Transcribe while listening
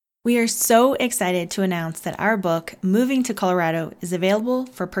We are so excited to announce that our book, Moving to Colorado, is available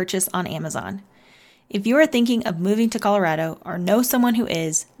for purchase on Amazon. If you are thinking of moving to Colorado or know someone who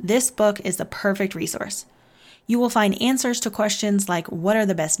is, this book is the perfect resource. You will find answers to questions like what are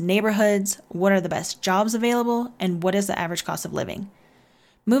the best neighborhoods, what are the best jobs available, and what is the average cost of living.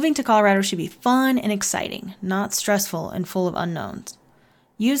 Moving to Colorado should be fun and exciting, not stressful and full of unknowns.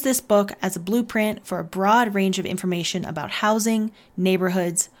 Use this book as a blueprint for a broad range of information about housing,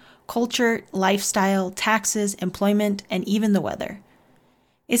 neighborhoods, culture, lifestyle, taxes, employment, and even the weather.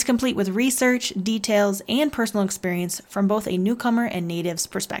 It's complete with research, details, and personal experience from both a newcomer and native's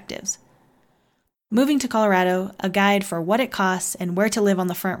perspectives. Moving to Colorado, a guide for what it costs and where to live on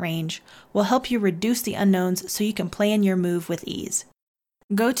the Front Range, will help you reduce the unknowns so you can plan your move with ease.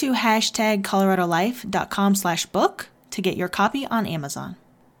 Go to #coloradolife.com/book to get your copy on Amazon.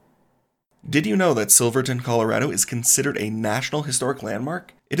 Did you know that Silverton, Colorado is considered a National Historic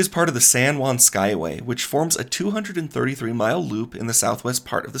Landmark? It is part of the San Juan Skyway, which forms a 233-mile loop in the southwest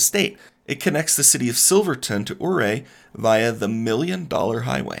part of the state. It connects the city of Silverton to Ouray via the $1 Million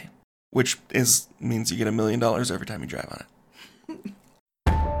Highway, which means you get $1 million every time you drive on it.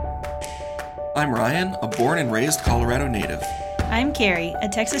 I'm Ryan, a born and raised Colorado native. I'm Carrie, a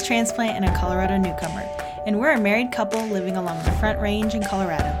Texas transplant and a Colorado newcomer, and we're a married couple living along the Front Range in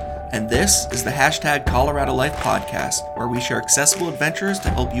Colorado. And this is the #Colorado Life podcast, where we share accessible adventures to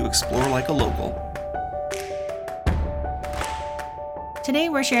help you explore like a local. Today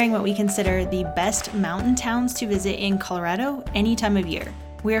we're sharing what we consider the best mountain towns to visit in Colorado any time of year.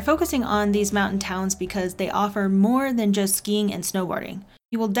 We are focusing on these mountain towns because they offer more than just skiing and snowboarding.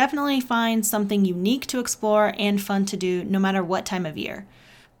 You will definitely find something unique to explore and fun to do no matter what time of year.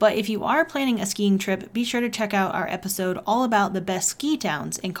 But if you are planning a skiing trip, be sure to check out our episode all about the best ski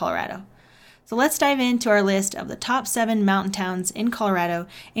towns in Colorado. So let's dive into our list of the top 7 mountain towns in Colorado,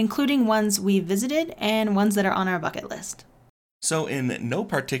 including ones we visited and ones that are on our bucket list. So in no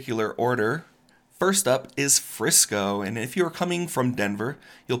particular order, first up is Frisco, and if you're coming from Denver,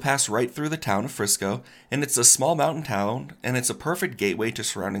 you'll pass right through the town of Frisco, and it's a small mountain town, and it's a perfect gateway to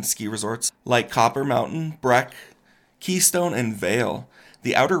surrounding ski resorts like Copper Mountain, Breck, Keystone, and Vail.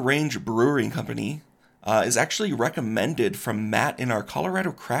 The Outer Range Brewing Company is actually recommended from Matt in our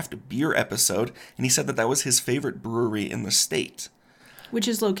Colorado Craft Beer episode, and he said that was his favorite brewery in the state. Which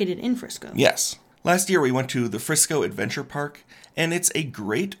is located in Frisco. Yes. Last year we went to the Frisco Adventure Park, and it's a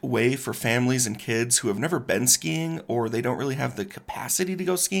great way for families and kids who have never been skiing or they don't really have the capacity to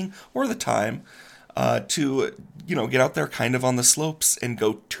go skiing or the time to get out there kind of on the slopes and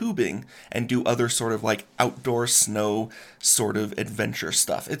go tubing and do other sort of like outdoor snow sort of adventure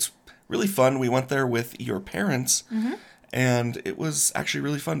stuff. It's really fun. We went there with your parents, and it was actually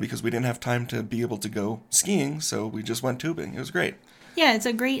really fun because we didn't have time to be able to go skiing, so we just went tubing. It was great. Yeah, it's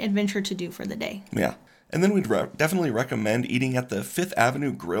a great adventure to do for the day. Yeah. And then we'd definitely recommend eating at the Fifth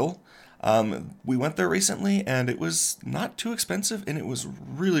Avenue Grill. We went there recently, and it was not too expensive, and it was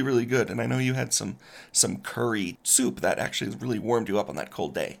really, really good. And I know you had some curry soup that actually really warmed you up on that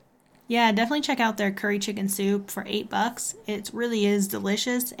cold day. Yeah, definitely check out their curry chicken soup for $8. It really is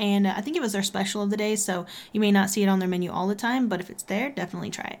delicious, and I think it was their special of the day, so you may not see it on their menu all the time, but if it's there,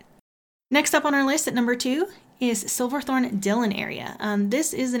 definitely try it. Next up on our list at number 2 is Silverthorne Dillon area.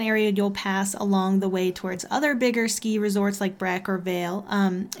 This is an area you'll pass along the way towards other bigger ski resorts like Breck or Vail,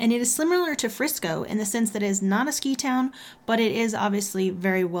 and it is similar to Frisco in the sense that it is not a ski town, but it is obviously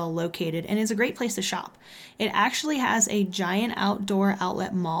very well located and is a great place to shop. It actually has a giant outdoor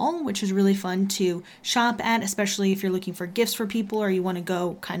outlet mall, which is really fun to shop at, especially if you're looking for gifts for people or you want to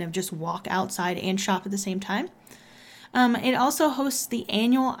go kind of just walk outside and shop at the same time. It also hosts the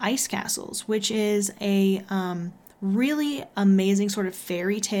annual Ice Castles, which is a really amazing sort of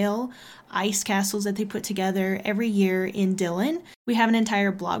fairy tale ice castles that they put together every year in Dillon. We have an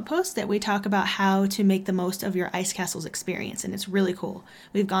entire blog post that we talk about how to make the most of your ice castles experience, and it's really cool.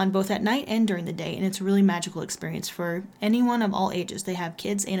 We've gone both at night and during the day, and it's a really magical experience for anyone of all ages. They have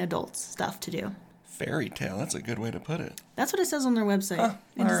kids and adults stuff to do. Fairy tale, that's a good way to put it. That's what it says on their website.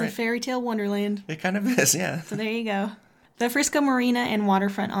 It's a fairy tale wonderland. It kind of is, yeah. So there you go. The Frisco Marina and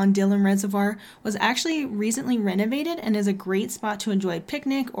waterfront on Dillon Reservoir was actually recently renovated and is a great spot to enjoy a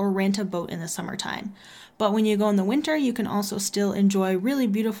picnic or rent a boat in the summertime. But when you go in the winter, you can also still enjoy really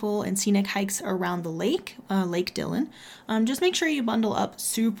beautiful and scenic hikes around the lake, Lake Dillon. Just make sure you bundle up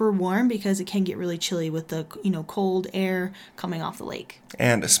super warm because it can get really chilly with the cold air coming off the lake.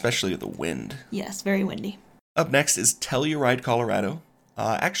 And especially the wind. Yes, very windy. Up next is Telluride, Colorado.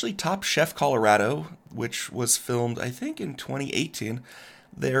 Actually, Top Chef Colorado, which was filmed, I think, in 2018,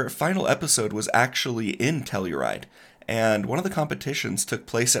 their final episode was actually in Telluride. And one of the competitions took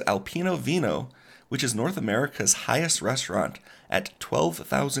place at Alpino Vino, which is North America's highest restaurant at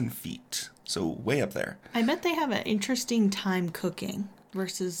 12,000 feet. So way up there. I bet they have an interesting time cooking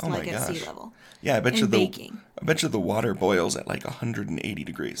versus like at sea level. Yeah, I bet and baking. I bet you the water boils at like 180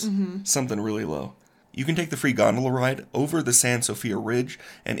 degrees. Something really low. You can take the free gondola ride over the San Sofia Ridge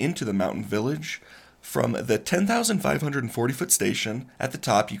and into the mountain village. From the 10,540-foot station at the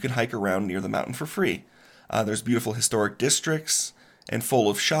top, you can hike around near the mountain for free. There's beautiful historic districts and full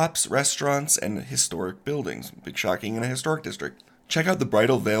of shops, restaurants, and historic buildings. Big shocking in a historic district. Check out the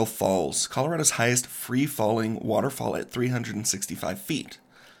Bridal Veil Falls, Colorado's highest free-falling waterfall at 365 feet.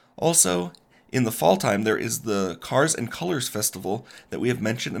 Also, in the fall time, there is the Cars and Colors Festival that we have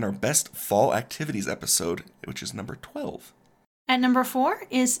mentioned in our Best Fall Activities episode, which is number 12. At number 4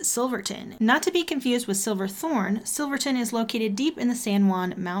 is Silverton. Not to be confused with Silverthorne, Silverton is located deep in the San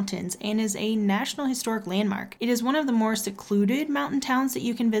Juan Mountains and is a National Historic Landmark. It is one of the more secluded mountain towns that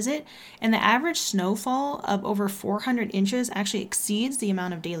you can visit, and the average snowfall of over 400 inches actually exceeds the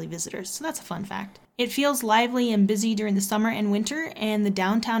amount of daily visitors, so that's a fun fact. It feels lively and busy during the summer and winter, and the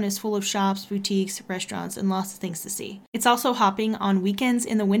downtown is full of shops, boutiques, restaurants, and lots of things to see. It's also hopping on weekends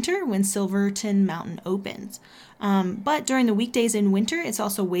in the winter when Silverton Mountain opens. But during the weekdays in winter, it's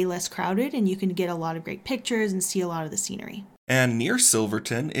also way less crowded, and you can get a lot of great pictures and see a lot of the scenery. And near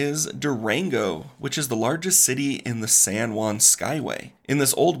Silverton is Durango, which is the largest city in the San Juan Skyway. In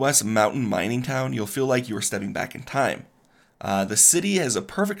this Old West mountain mining town, you'll feel like you are stepping back in time. The city has a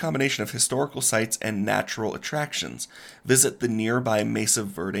perfect combination of historical sites and natural attractions. Visit the nearby Mesa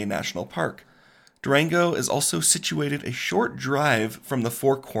Verde National Park. Durango is also situated a short drive from the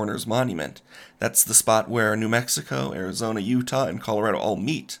Four Corners Monument. That's the spot where New Mexico, Arizona, Utah, and Colorado all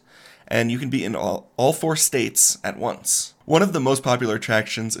meet. And you can be in all 4 states at once. One of the most popular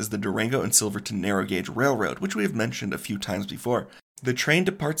attractions is the Durango and Silverton Narrow Gauge Railroad, which we have mentioned a few times before. The train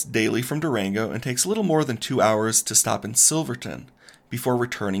departs daily from Durango and takes a little more than 2 hours to stop in Silverton before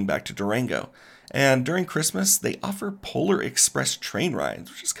returning back to Durango. And during Christmas, they offer Polar Express train rides,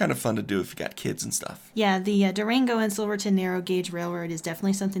 which is kind of fun to do if you got kids and stuff. Yeah, the Durango and Silverton Narrow Gauge Railroad is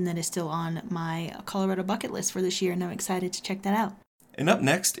definitely something that is still on my Colorado bucket list for this year, and I'm excited to check that out. And up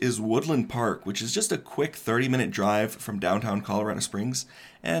next is Woodland Park, which is just a quick 30-minute drive from downtown Colorado Springs.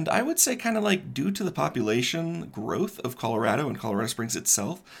 And I would say kind of like due to the population growth of Colorado and Colorado Springs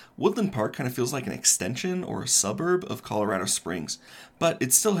itself, Woodland Park kind of feels like an extension or a suburb of Colorado Springs. But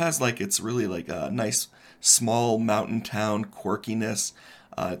it still has it's really like a nice small mountain town quirkiness.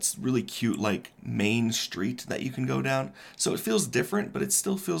 It's really cute main street that you can go down. So it feels different, but it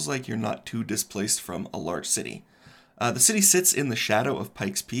still feels like you're not too displaced from a large city. The city sits in the shadow of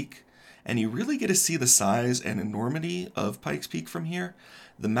Pikes Peak, and you really get to see the size and enormity of Pikes Peak from here.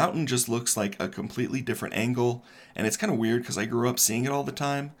 The mountain just looks like a completely different angle, and it's kind of weird because I grew up seeing it all the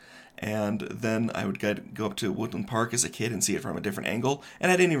time, and then I would go up to Woodland Park as a kid and see it from a different angle,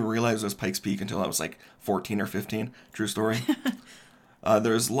 and I didn't even realize it was Pikes Peak until I was 14 or 15. True story.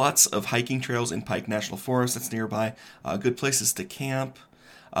 There's lots of hiking trails in Pike National Forest that's nearby, good places to camp.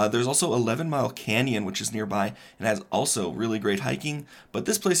 There's also 11 Mile Canyon, which is nearby, and has also really great hiking. But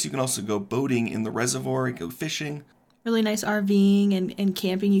this place you can also go boating in the reservoir, go fishing. Really nice RVing and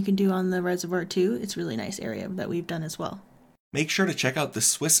camping you can do on the reservoir too. It's a really nice area that we've done as well. Make sure to check out the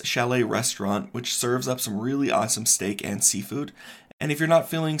Swiss Chalet restaurant, which serves up some really awesome steak and seafood. And if you're not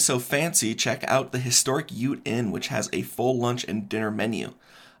feeling so fancy, check out the historic Ute Inn, which has a full lunch and dinner menu.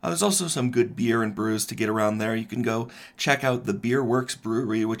 There's also some good beer and brews to get around there. You can go check out the Beer Works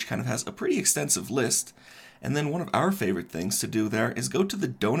Brewery, which kind of has a pretty extensive list. And then one of our favorite things to do there is go to the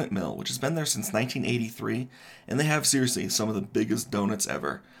Donut Mill, which has been there since 1983. And they have, seriously, some of the biggest donuts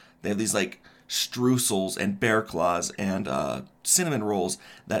ever. They have these streusels and bear claws and cinnamon rolls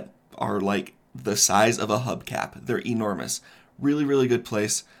that are the size of a hubcap. They're enormous. Really, really good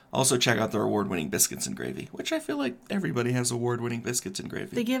place. Also, check out their award-winning biscuits and gravy, which I feel like everybody has award-winning biscuits and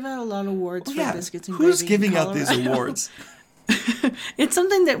gravy. They give out a lot of awards for biscuits and Who's gravy. Who's giving out these awards? It's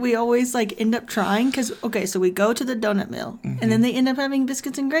something that we always end up trying because, so we go to the Donut Mill and then they end up having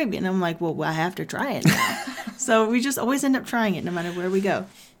biscuits and gravy. And I'm like, well, I have to try it now. So we just always end up trying it no matter where we go.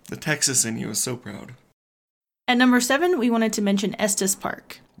 The Texas in you is so proud. At number 7, we wanted to mention Estes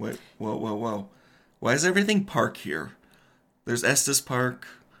Park. Wait, whoa. Why is everything park here? There's Estes Park.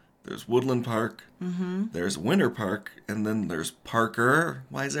 There's Woodland Park, there's Winter Park, and then there's Parker.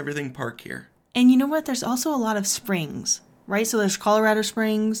 Why is everything park here? And you know what? There's also a lot of springs, right? So there's Colorado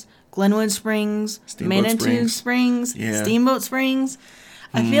Springs, Glenwood Springs, Manitou Springs, Steamboat Springs.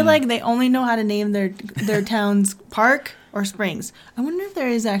 I feel like they only know how to name their towns Park or Springs. I wonder if there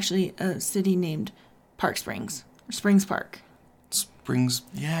is actually a city named Park Springs. or Springs Park? Springs,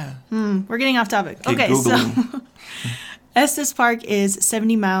 yeah. We're getting off topic. Okay, Googling. so Estes Park is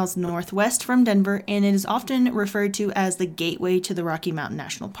 70 miles northwest from Denver, and it is often referred to as the gateway to the Rocky Mountain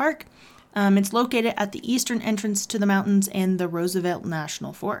National Park. It's located at the eastern entrance to the mountains in the Roosevelt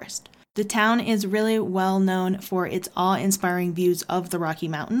National Forest. The town is really well known for its awe-inspiring views of the Rocky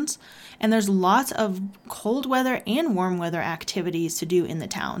Mountains, and there's lots of cold weather and warm weather activities to do in the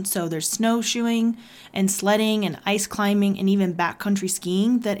town. So there's snowshoeing and sledding and ice climbing and even backcountry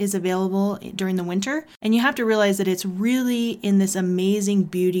skiing that is available during the winter. And you have to realize that it's really in this amazing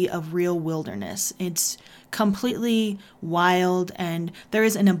beauty of real wilderness. It's completely wild, and there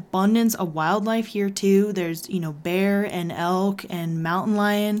is an abundance of wildlife here too. There's, bear and elk and mountain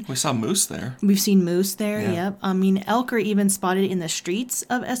lion. We saw moose there. We've seen moose there, Yeah. yep. I mean, elk are even spotted in the streets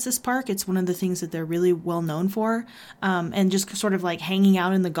of Estes Park. It's one of the things that they're really well known for, and just sort of like hanging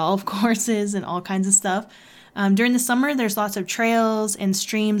out in the golf courses and all kinds of stuff. During the summer, there's lots of trails and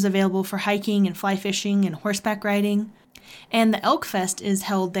streams available for hiking and fly fishing and horseback riding. And the Elk Fest is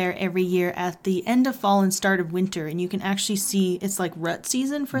held there every year at the end of fall and start of winter. And you can actually see, it's like rut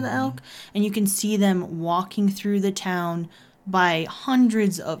season for the elk. And you can see them walking through the town by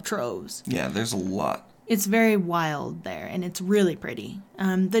hundreds of troves. Yeah, there's a lot. It's very wild there, and it's really pretty.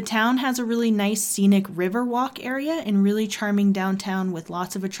 The town has a really nice scenic river walk area and really charming downtown with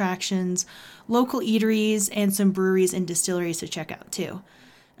lots of attractions, local eateries, and some breweries and distilleries to check out too.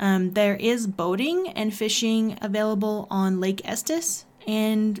 There is boating and fishing available on Lake Estes.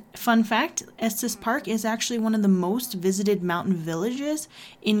 And fun fact, Estes Park is actually one of the most visited mountain villages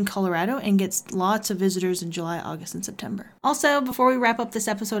in Colorado and gets lots of visitors in July, August, and September. Also, before we wrap up this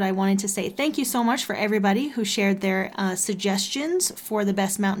episode, I wanted to say thank you so much for everybody who shared their suggestions for the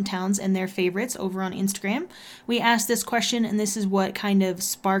best mountain towns and their favorites over on Instagram. We asked this question, and this is what kind of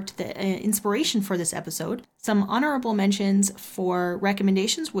sparked the inspiration for this episode. Some honorable mentions for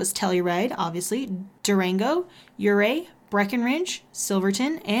recommendations was Telluride, obviously, Durango, Ouray, Breckenridge,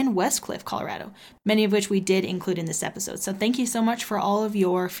 Silverton, and Westcliff, Colorado, many of which we did include in this episode. So thank you so much for all of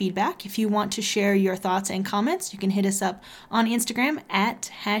your feedback. If you want to share your thoughts and comments, you can hit us up on Instagram at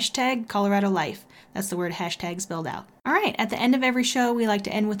 #ColoradoLife. That's the word hashtag spelled out. All right, at the end of every show, we like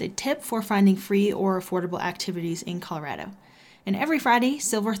to end with a tip for finding free or affordable activities in Colorado. And every Friday,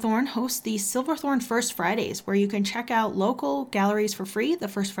 Silverthorne hosts the Silverthorne First Fridays, where you can check out local galleries for free the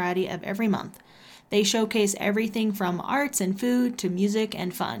first Friday of every month. They showcase everything from arts and food to music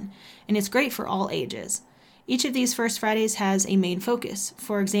and fun, and it's great for all ages. Each of these First Fridays has a main focus,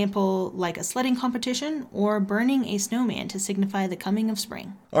 for example, like a sledding competition or burning a snowman to signify the coming of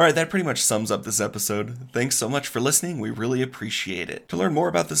spring. All right, that pretty much sums up this episode. Thanks so much for listening. We really appreciate it. To learn more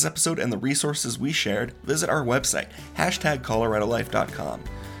about this episode and the resources we shared, visit our website, #ColoradoLife.com.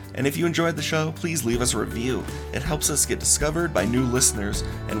 And if you enjoyed the show, please leave us a review. It helps us get discovered by new listeners,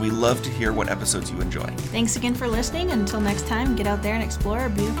 and we love to hear what episodes you enjoy. Thanks again for listening. Until next time, get out there and explore our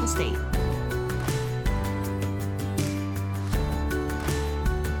beautiful state.